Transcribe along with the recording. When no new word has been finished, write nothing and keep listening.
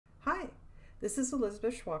This is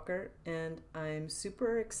Elizabeth Schwacher, and I'm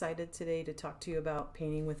super excited today to talk to you about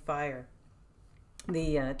painting with fire.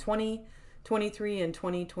 The 2023 and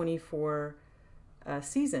 2024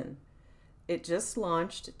 season. It just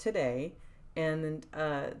launched today, and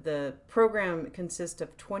the program consists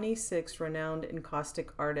of 26 renowned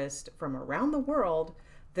encaustic artists from around the world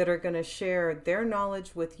that are going to share their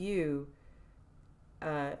knowledge with you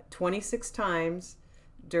 26 times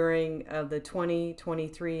during the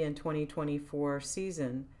 2023 and 2024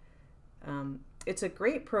 season. It's a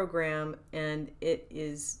great program, and it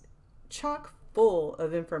is chock full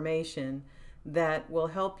of information that will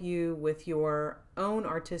help you with your own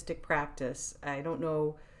artistic practice. I don't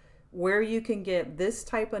know where you can get this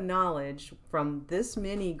type of knowledge from this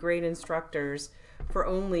many great instructors for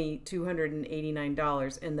only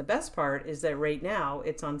 $289. And the best part is that right now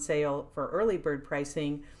it's on sale for early bird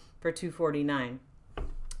pricing for $249.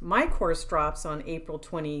 My course drops on April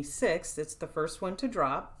 26th. It's the first one to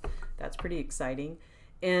drop. That's pretty exciting.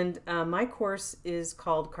 And my course is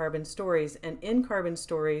called Carbon Stories. And in Carbon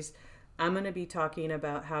Stories, I'm going to be talking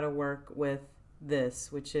about how to work with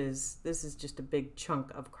this is just a big chunk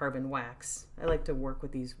of carbon wax. I like to work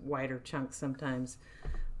with these wider chunks sometimes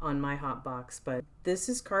on my hot box, but this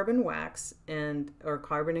is carbon wax or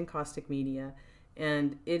carbon encaustic media,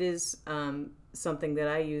 and it is something that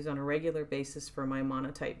I use on a regular basis for my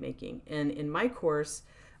monotype making. And in my course,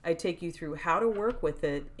 I take you through how to work with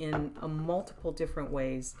it in multiple different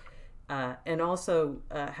ways, and also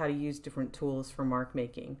how to use different tools for mark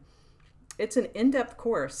making. It's an in-depth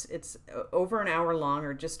course. It's over an hour long,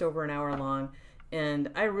 or just over an hour long, and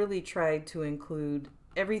I really tried to include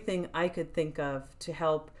everything I could think of to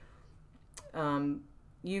help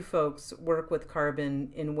you folks work with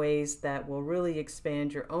carbon in ways that will really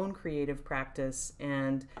expand your own creative practice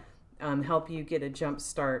and help you get a jump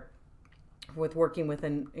start with working with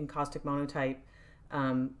an encaustic monotype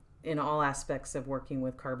in all aspects of working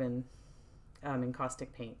with carbon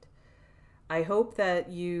encaustic paint. I hope that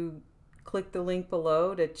you click the link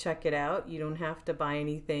below to check it out. You don't have to buy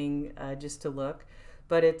anything just to look,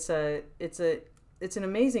 but it's an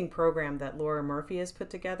amazing program that Laura Murphy has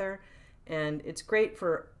put together, and it's great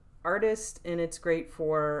for artists, and it's great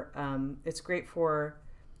for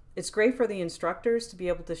the instructors to be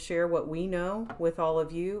able to share what we know with all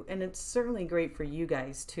of you, and it's certainly great for you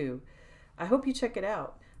guys too. I hope you check it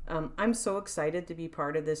out. I'm so excited to be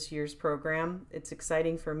part of this year's program. It's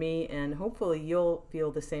exciting for me, and hopefully you'll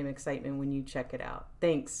feel the same excitement when you check it out.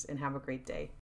 Thanks, and have a great day.